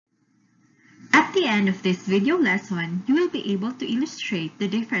At the end of this video lesson, you will be able to illustrate the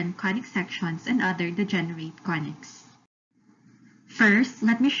different conic sections and other degenerate conics. First,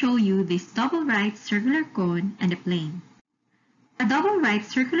 let me show you this double right circular cone and a plane. A double right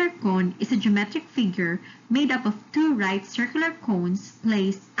circular cone is a geometric figure made up of two right circular cones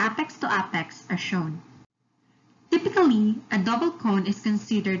placed apex to apex as shown. Typically, a double cone is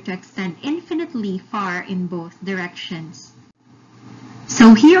considered to extend infinitely far in both directions.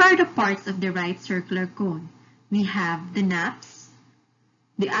 So here are the parts of the right circular cone. We have the naps,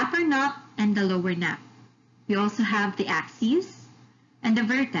 the upper nap, and the lower nap. We also have the axis and the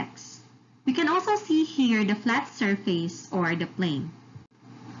vertex. We can also see here the flat surface or the plane.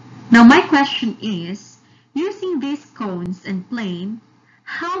 Now my question is, using these cones and plane,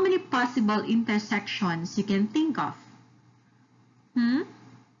 how many possible intersections you can think of?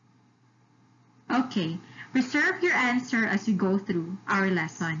 Okay, reserve your answer as we go through our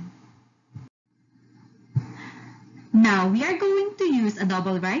lesson. Now we are going to use a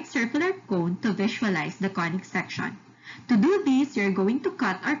double right circular cone to visualize the conic section. To do this, we are going to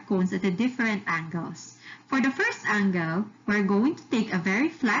cut our cones at different angles. For the first angle, we are going to take a very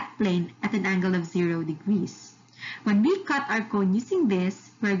flat plane at an angle of 0 degrees. When we cut our cone using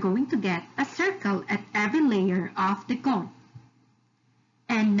this, we are going to get a circle at every layer of the cone.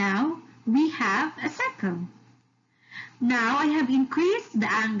 And now, we have a circle. Now, I have increased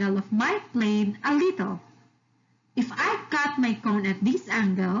the angle of my plane a little. If I cut my cone at this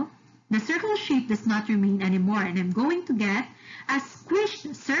angle, the circle shape does not remain anymore, and I'm going to get a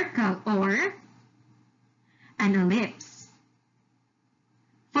squished circle or an ellipse.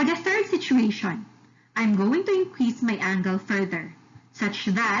 For the third situation, I'm going to increase my angle further, such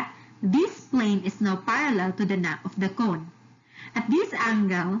that this plane is now parallel to the nap of the cone. At this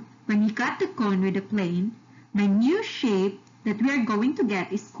angle, when we cut the cone with the plane, the new shape that we are going to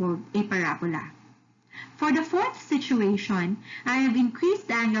get is called a parabola. For the fourth situation, I have increased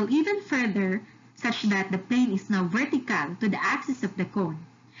the angle even further such that the plane is now vertical to the axis of the cone.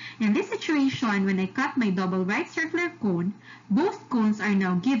 In this situation, when I cut my double right circular cone, both cones are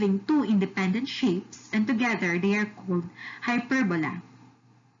now giving two independent shapes, and together they are called hyperbola.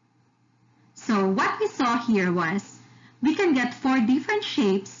 So what we saw here was, we can get four different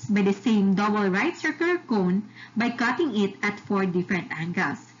shapes by the same double right circular cone by cutting it at four different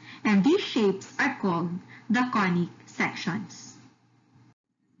angles. And these shapes are called the conic sections.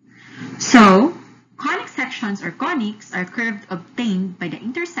 So, conic sections or conics are curves obtained by the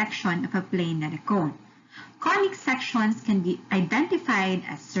intersection of a plane and a cone. Conic sections can be identified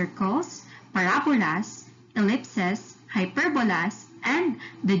as circles, parabolas, ellipses, hyperbolas, and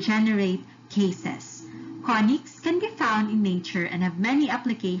degenerate cases. Conics can be found in nature and have many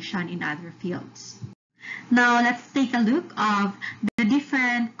applications in other fields. Now, let's take a look of the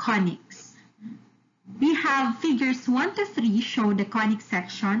different conics. We have figures 1 to 3 show the conic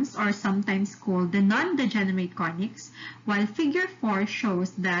sections, or sometimes called the non-degenerate conics, while figure 4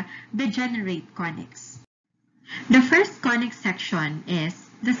 shows the degenerate conics. The first conic section is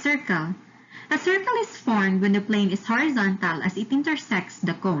the circle. A circle is formed when the plane is horizontal as it intersects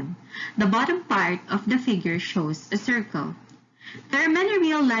the cone. The bottom part of the figure shows a circle. There are many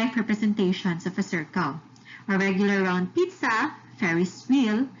real-life representations of a circle. A regular round pizza, Ferris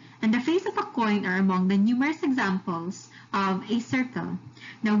wheel, and the face of a coin are among the numerous examples of a circle.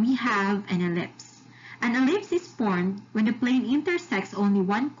 Now we have an ellipse. An ellipse is formed when the plane intersects only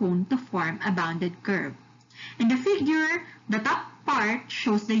one cone to form a bounded curve. In the figure, the top part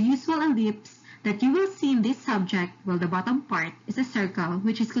shows the usual ellipse that you will see in this subject, while the bottom part is a circle,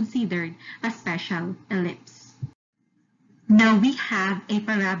 which is considered a special ellipse. Now we have a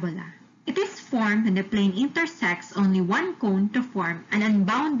parabola. It is formed when the plane intersects only one cone to form an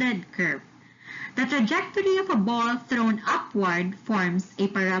unbounded curve. The trajectory of a ball thrown upward forms a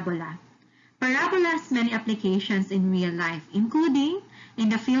parabola. Parabola has many applications in real life, including in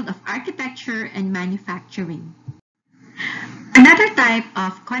the field of architecture and manufacturing. Another type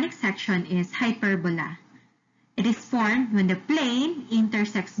of conic section is hyperbola. It is formed when the plane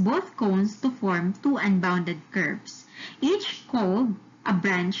intersects both cones to form two unbounded curves, each called a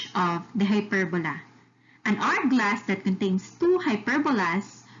branch of the hyperbola. An hourglass that contains two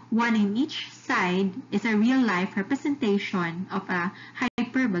hyperbolas, one in each side, is a real-life representation of a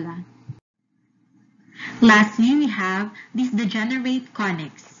hyperbola. Lastly, we have these degenerate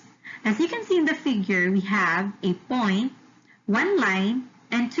conics. As you can see in the figure, we have a point, one line,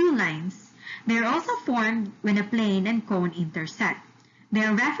 and two lines. They are also formed when a plane and cone intersect. They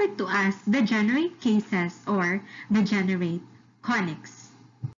are referred to as degenerate cases or degenerate conics.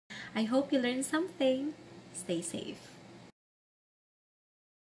 I hope you learned something. Stay safe.